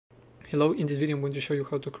Hello, in this video I'm going to show you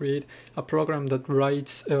how to create a program that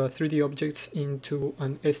writes 3D objects into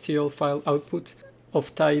an STL file output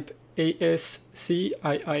of type ASCII.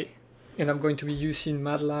 And I'm going to be using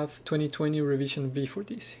Matlab 2020 revision B for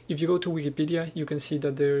this. If you go to Wikipedia, you can see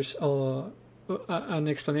that there's an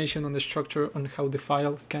explanation on the structure on how the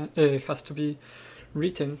file has to be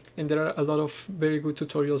written, and there are a lot of very good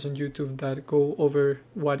tutorials on YouTube that go over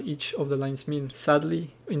what each of the lines mean.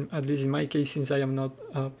 Sadly, at least in my case, since I am not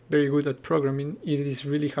very good at programming, it is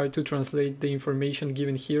really hard to translate the information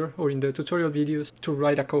given here or in the tutorial videos to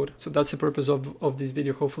write a code. So that's the purpose of this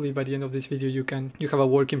video. Hopefully by the end of this video you have a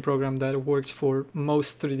working program that works for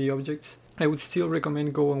most 3D objects. I would still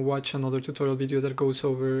recommend go and watch another tutorial video that goes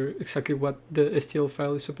over exactly what the STL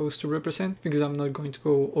file is supposed to represent, because I'm not going to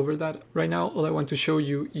go over that. Right now, all I want to show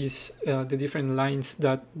you is the different lines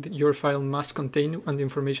that your file must contain and the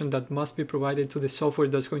information that must be provided to the software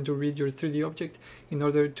that's going to read your 3D object in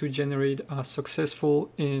order to generate a successful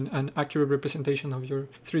and an accurate representation of your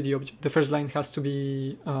 3D object. The first line has to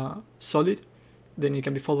be solid, then it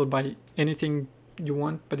can be followed by anything you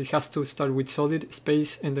want, but it has to start with solid,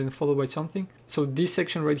 space, and then followed by something. So this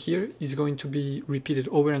section right here is going to be repeated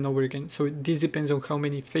over and over again. So this depends on how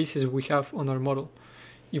many faces we have on our model.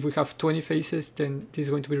 If we have 20 faces, then this is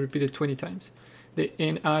going to be repeated 20 times. The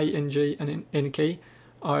Ni, Nj, and Nk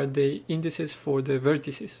are the indices for the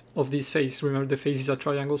vertices of this face. Remember, the face is a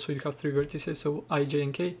triangle, so you have 3 vertices, so I, J,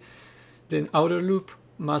 and K. Then outer loop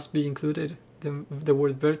must be included, the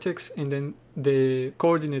word vertex, and then the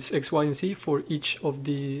coordinates x, y, and z for each of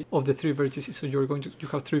the 3 vertices. So you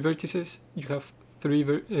have 3 vertices, you have 3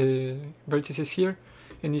 vertices here,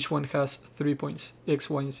 and each one has 3 points, x,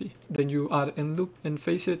 y, and z. Then you add end loop and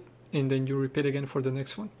facet, and then you repeat again for the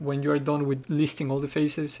next one. When you are done with listing all the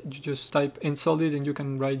faces, you just type end solid and you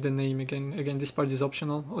can write the name again. Again, this part is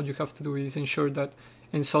optional. All you have to do is ensure that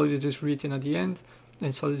end solid is written at the end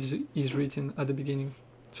and solid is written at the beginning.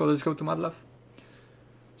 So let's go to Matlab.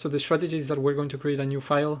 So the strategy is that we're going to create a new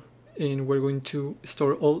file and we're going to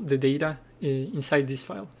store all the data inside this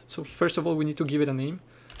file. So first of all, we need to give it a name,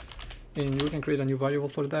 and we can create a new variable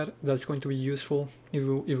for that. That's going to be useful if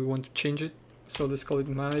we want to change it. So let's call it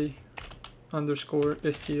my_stl.stl.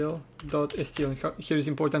 Here is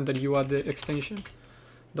important that you add the extension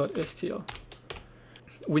 .stl.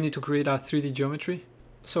 We need to create a 3D geometry.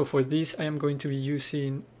 So for this, I am going to be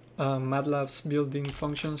using Matlab's building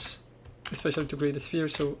functions, especially to create a sphere.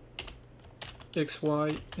 So x,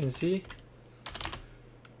 y, and z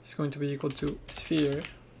is going to be equal to sphere.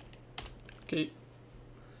 Okay,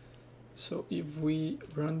 so if we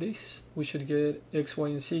run this, we should get x, y,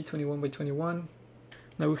 and z 21 by 21.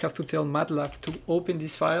 Now we have to tell Matlab to open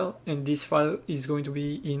this file, and this file is going to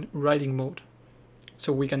be in writing mode,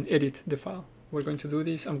 so we can edit the file. We're going to do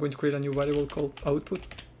this. I'm going to create a new variable called output.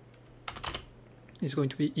 It's going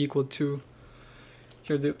to be equal to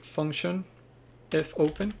here the function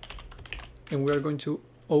fopen, and we are going to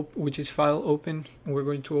which is file open, and we're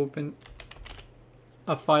going to open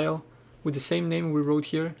a file with the same name we wrote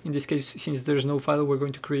here. In this case, since there's no file, we're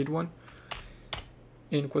going to create one.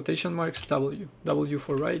 In quotation marks W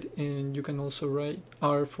for write, and you can also write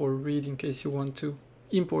R for read in case you want to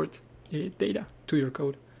import data to your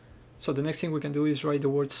code. So the next thing we can do is write the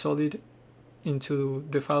word solid into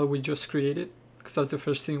the file we just created, because that's the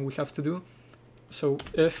first thing we have to do. So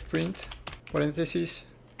fprint parentheses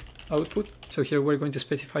output. So here we're going to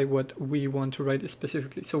specify what we want to write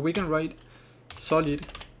specifically. So we can write solid,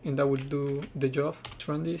 and that will do the job. Let's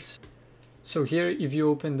run this. So here, if you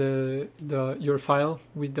open your file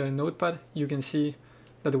with the notepad, you can see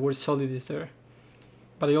that the word solid is there.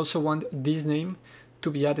 But I also want this name to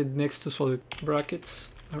be added next to solid, brackets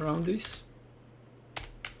around this.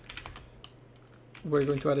 We're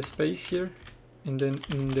going to add a space here, and then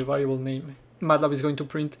in the variable name, Matlab is going to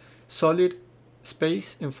print solid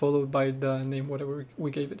space and followed by the name, whatever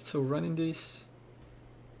we gave it. So running this,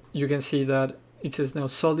 you can see that it says now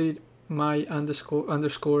solid my_stl.stl.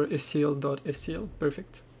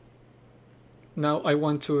 Perfect. Now I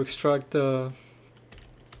want to extract the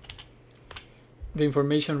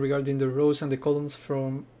information regarding the rows and the columns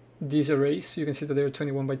from these arrays. You can see that they're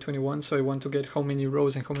 21 by 21, so I want to get how many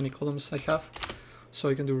rows and how many columns I have. So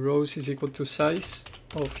I can do rows is equal to size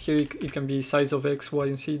of, here it can be size of x, y,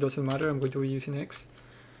 and z, doesn't matter, I'm going to be using x,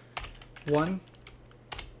 1,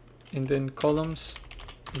 and then columns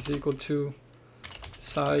is equal to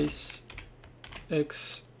size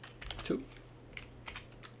x2.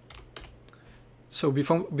 So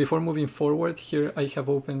before moving forward, here I have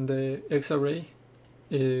opened the X array.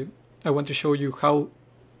 I want to show you how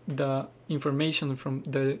the information from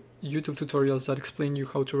the YouTube tutorials that explain you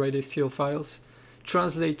how to write STL files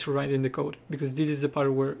translate to write in the code, because this is the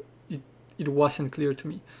part where it wasn't clear to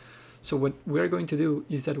me. So what we're going to do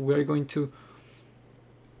is that we're going to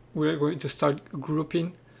start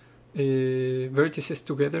grouping vertices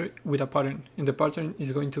together with a pattern, and the pattern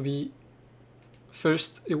is going to be,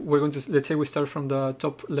 first we're going to, let's say we start from the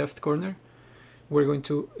top left corner, we're going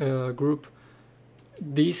to group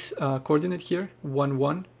this coordinate here, 1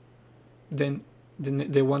 1, then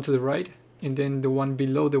the one to the right, and then the one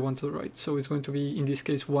below the one to the right. So it's going to be, in this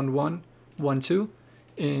case, 1 1, 1 2,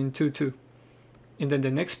 and 2 2. And then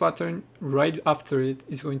the next pattern right after it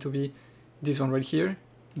is going to be this one right here,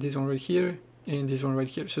 this one right here, and this one right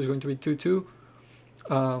here. So it's going to be 2 2,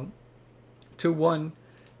 2 1,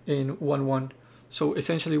 and 1 1. So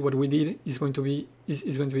essentially what we did is going to be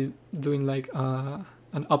doing like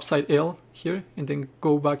an upside L here, and then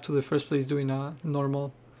go back to the first place doing a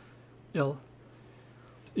normal L.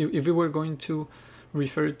 If we were going to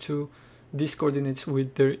refer to these coordinates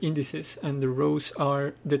with their indices, and the rows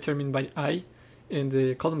are determined by I and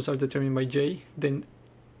the columns are determined by J, then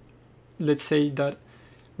let's say that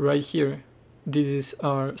right here, this is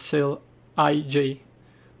our cell IJ.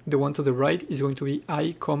 The one to the right is going to be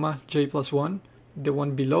I, J plus 1. The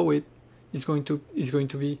one below it is going to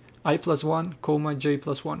be I plus 1, J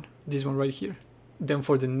plus 1. This one right here. Then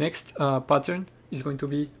for the next pattern is going to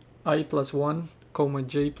be I plus 1,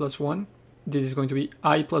 J plus 1. This is going to be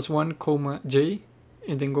I plus 1, J,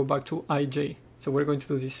 and then go back to IJ. So we're going to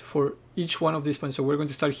do this for each one of these points. So we're going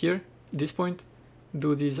to start here, this point,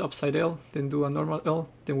 do this upside L, then do a normal L,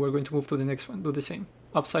 then we're going to move to the next one, do the same.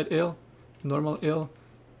 Upside L, normal L,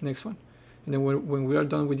 next one. And then when we are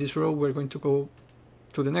done with this row, we're going to go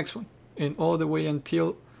to the next one, and all the way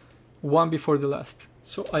until one before the last.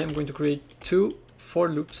 So I am going to create 2 for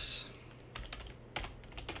loops.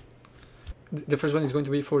 The first one is going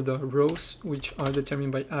to be for the rows, which are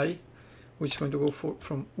determined by I, which is going to go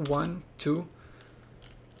from 1 to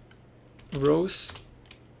rows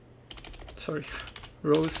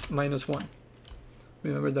minus 1.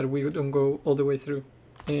 Remember that we don't go all the way through.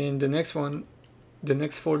 And the next one, the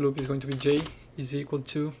next for loop is going to be J is equal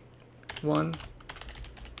to 1,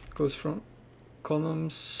 goes from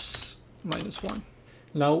columns minus 1.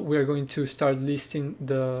 Now we are going to start listing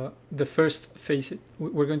the first facet.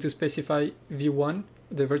 We're going to specify V1,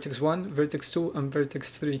 the vertex 1, vertex 2, and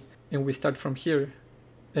vertex 3. And we start from here.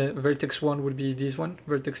 Vertex 1 would be this one,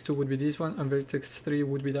 vertex 2 would be this one, and vertex 3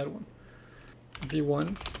 would be that one.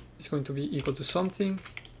 V1 is going to be equal to something,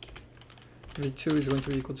 V2 is going to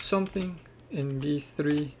be equal to something, and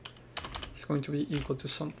V3 is going to be equal to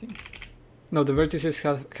something. Now the vertices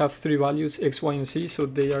have 3 values, x, y, and z, so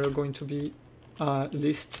they are going to be a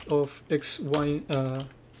list of x, y.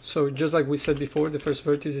 So just like we said before, the first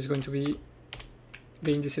vertex is going to be,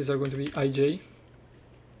 the indices are going to be ij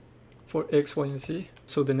for x, y, and z.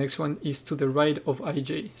 So the next one is to the right of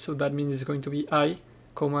ij, so that means it's going to be I,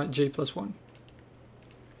 j plus 1.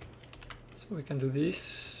 So we can do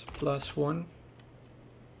this, plus 1.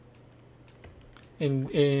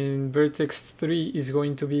 And vertex 3 is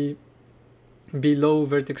going to be below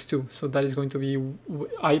vertex 2, so that is going to be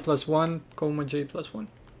I plus 1, j plus 1.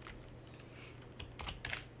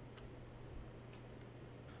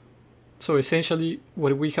 So essentially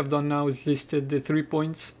what we have done now is listed the 3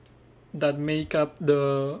 points that make up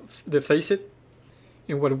the facet,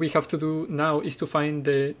 and what we have to do now is to find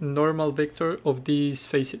the normal vector of this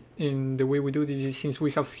facet. And the way we do this is, since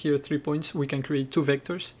we have here 3 points, we can create 2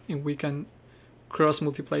 vectors and we can cross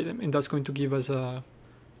multiply them, and that's going to give us a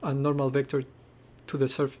normal vector to the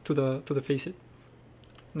to the facet.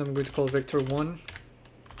 And I'm going to call vector 1.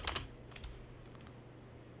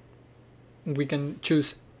 We can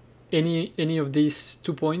choose any of these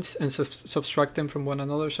 2 points and subtract them from one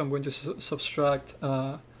another. So I'm going to subtract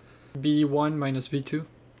b1 minus b2,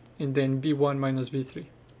 and then b1 minus b3.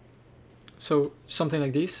 So something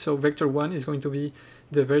like this. So vector 1 is going to be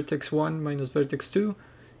the vertex 1 minus vertex 2,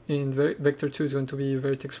 and vector 2 is going to be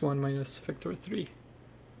vertex 1 minus vector 3.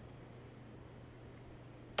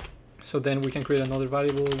 So then we can create another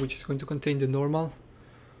variable which is going to contain the normal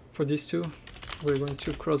for these two. We're going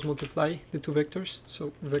to cross multiply the 2 vectors.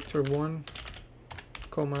 So vector 1,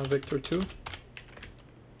 vector 2.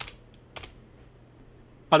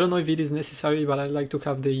 I don't know if it is necessary, but I like to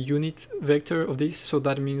have the unit vector of this. So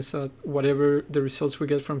that means that whatever the results we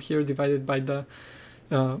get from here divided by the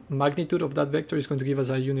magnitude of that vector is going to give us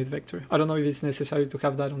a unit vector. I don't know if it's necessary to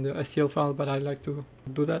have that on the STL file, but I like to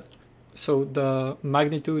do that. So the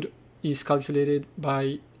magnitude is calculated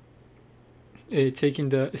by taking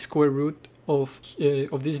the square root of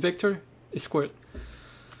this vector squared.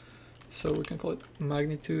 So we can call it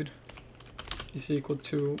magnitude is equal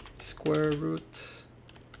to square root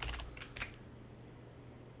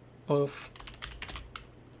of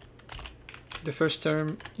the first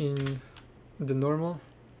term in the normal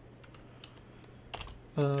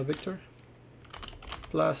vector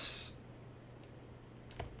plus,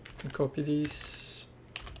 you can copy this,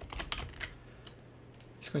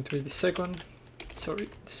 it's going to be the second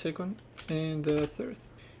and the third.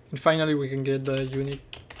 And finally we can get the unit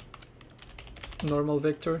normal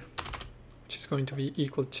vector, which is going to be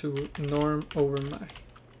equal to norm over mag.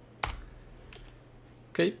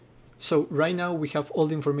 Okay, so right now we have all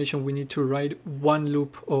the information we need to write one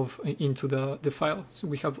loop of into the file. So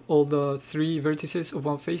we have all the 3 vertices of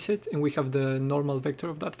one facet, and we have the normal vector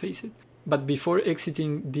of that facet. But before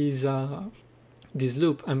exiting this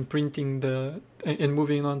loop and printing and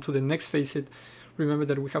moving on to the next facet, remember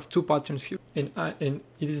that we have 2 patterns here, and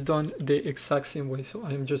it is done the exact same way. So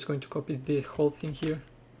I'm just going to copy the whole thing here.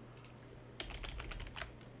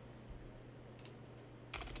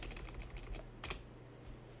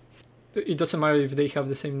 It doesn't matter if they have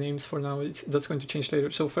the same names for now, that's going to change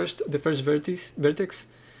later. So first, the first vertex,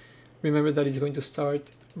 remember that it's going to start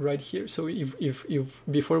right here. So if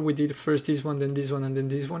before we did first this one, then this one, and then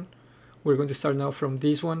this one, we're going to start now from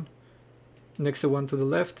this one, next the one to the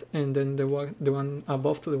left, and then the one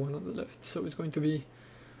above to the one on the left. So it's going to be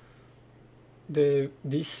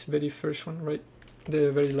this very first one, right?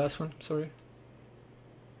 The very last one, sorry.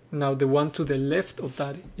 Now the one to the left of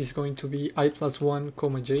that is going to be I plus 1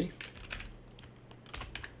 comma j.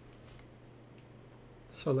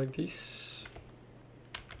 So like this.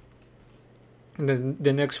 And then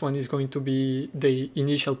the next one is going to be the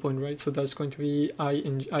initial point, right? So that's going to be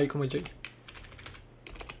I comma j.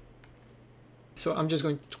 So I'm just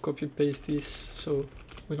going to copy paste this so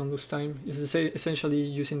we don't lose time. It's essentially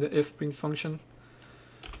using the fprint function.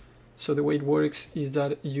 So the way it works is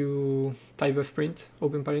that you type fprint,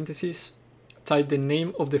 open parentheses, type the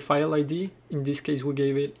name of the file ID. In this case, we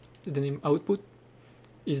gave it the name output,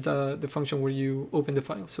 is the function where you open the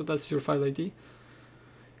file. So that's your file ID,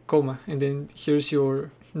 comma, and then here's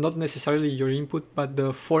your, not necessarily your input, but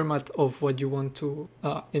the format of what you want to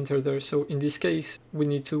enter there. So in this case, we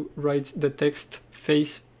need to write the text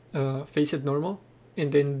facet normal,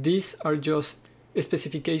 and then these are just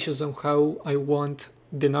specifications on how I want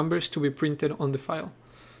the numbers to be printed on the file.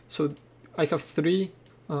 So I have 3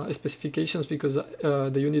 specifications because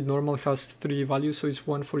the unit normal has 3 values, so it's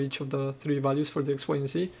 1 for each of the 3 values for the x, y, and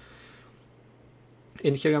z.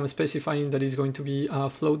 And here I'm specifying that it's going to be a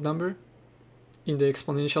float number in the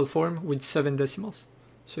exponential form with 7 decimals.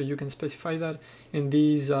 So you can specify that, and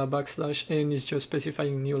this \n is just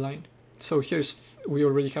specifying new line. So we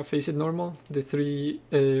already have facet normal, the 3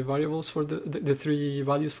 variables for the 3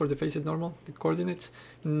 values for the facet normal, the coordinates.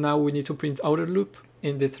 Now we need to print outer loop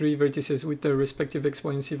and the 3 vertices with their respective x,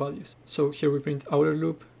 y, and z values. So here we print outer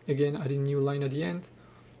loop, again adding new line at the end.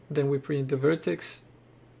 Then we print the vertex,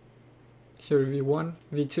 here v1,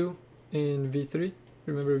 v2, and v3.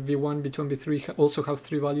 Remember v1, v2, and v3 also have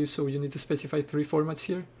 3 values, so you need to specify 3 formats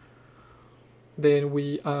here. Then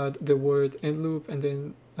we add the word end loop and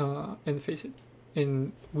then end facet.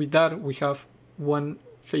 And with that, we have 1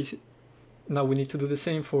 facet. Now we need to do the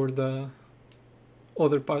same for the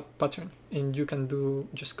other pattern, and you can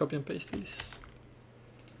just copy and paste this.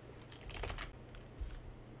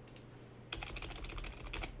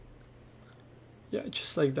 Yeah,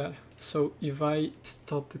 just like that. So if I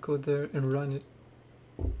stop the code there and run it.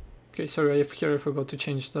 Okay, sorry, here I forgot to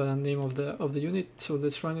change the name of the unit. So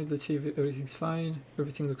let's run it. Let's see if everything's fine.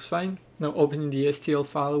 Everything looks fine. Now opening the STL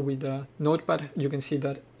file with the notepad, you can see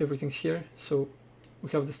that everything's here. So we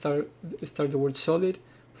have the start the word solid,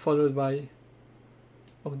 followed by,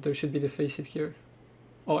 oh, there should be the facet here.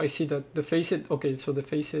 Oh, I see that the facet, okay, so the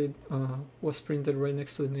facet was printed right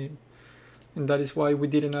next to the name. And that is why we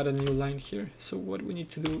didn't add a new line here. So what we need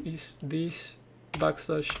to do is this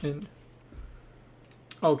 \n.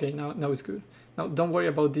 Okay, now it's good. Now don't worry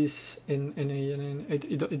about this in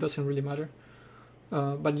it doesn't really matter.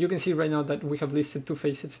 But you can see right now that we have listed 2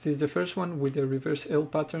 facets. This is the first one with the reverse L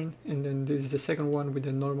pattern, and then this is the second one with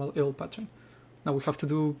the normal L pattern. Now we have to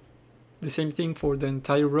do the same thing for the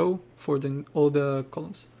entire row, for all the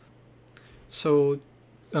columns. So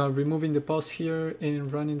removing the pause here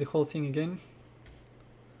and running the whole thing again.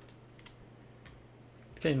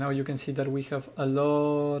 Okay, now you can see that we have a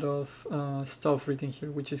lot of stuff written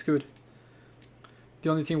here, which is good.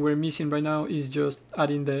 The only thing we're missing right now is just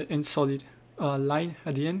adding the end solid line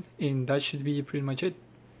at the end, and that should be pretty much it.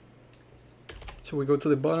 So we go to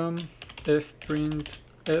the bottom,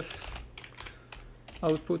 fprintf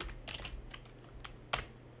output.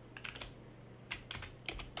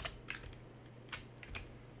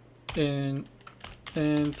 and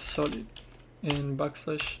solid and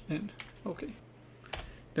 \n. Okay.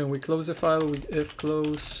 Then we close the file with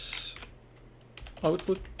fclose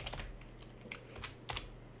output.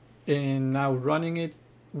 And now running it,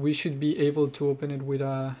 we should be able to open it with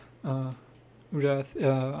a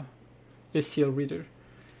STL reader.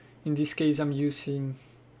 In this case, I'm using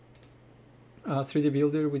a 3D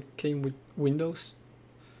Builder which came with Windows.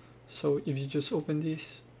 So if you just open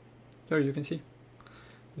this, there you can see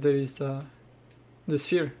there is the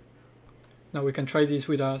sphere. Now we can try this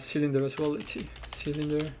with a cylinder as well. Let's see,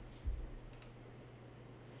 cylinder.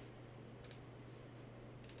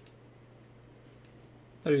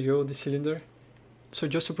 There you go, the cylinder. So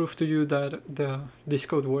just to prove to you that this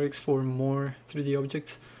code works for more 3D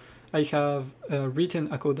objects, I have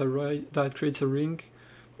written a code that creates a ring,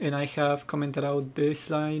 and I have commented out this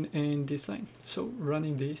line and this line. So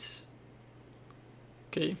running this,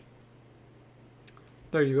 okay,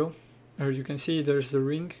 there you go. There you can see there's the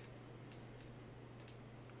ring.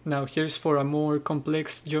 Now here's for a more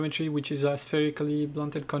complex geometry, which is a spherically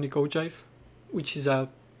blunted conic ogive, which is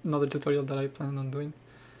another tutorial that I plan on doing.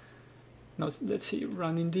 Now let's see,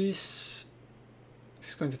 running this,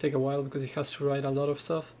 it's going to take a while because it has to write a lot of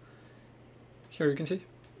stuff. Here you can see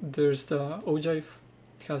there's the ogive,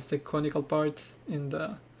 it has the conical part, and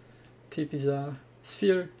the tip is a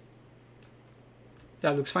sphere.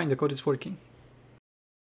 Yeah, it looks fine, the code is working.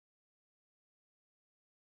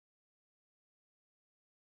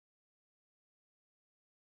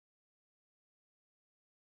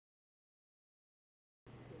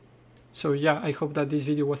 So yeah, I hope that this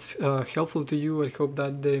video was helpful to you. I hope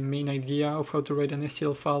that the main idea of how to write an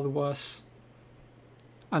STL file was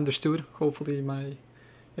understood. Hopefully my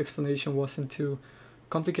explanation wasn't too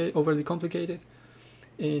overly complicated.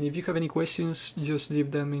 And if you have any questions, just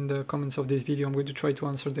leave them in the comments of this video. I'm going to try to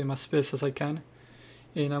answer them as best as I can.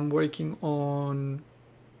 And I'm working on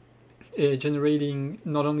generating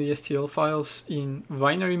not only STL files in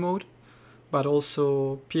binary mode, but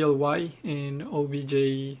also PLY and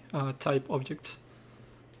OBJ type objects.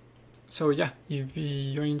 So yeah, if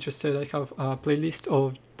you're interested, I have a playlist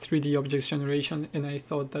of 3D objects generation, and I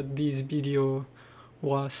thought that this video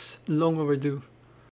was long overdue.